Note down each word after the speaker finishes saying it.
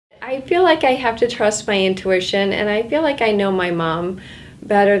I feel like I have to trust my intuition, and I feel like I know my mom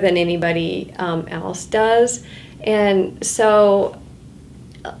better than anybody else does. And so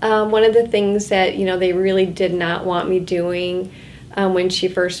one of the things that, you know, they really did not want me doing when she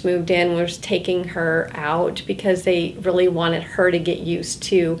first moved in was taking her out, because they really wanted her to get used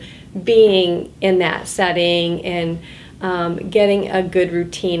to being in that setting and getting a good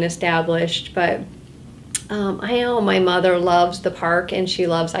routine established. But I know my mother loves the park and she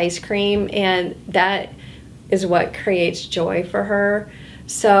loves ice cream, and that is what creates joy for her.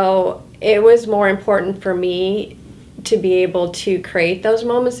 So it was more important for me to be able to create those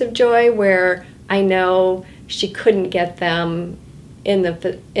moments of joy where I know she couldn't get them in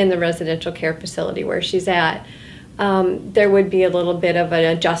the residential care facility where she's at. There would be a little bit of an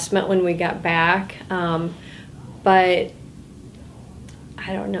adjustment when we got back, but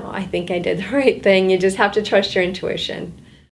I don't know. I think I did the right thing. You just have to trust your intuition.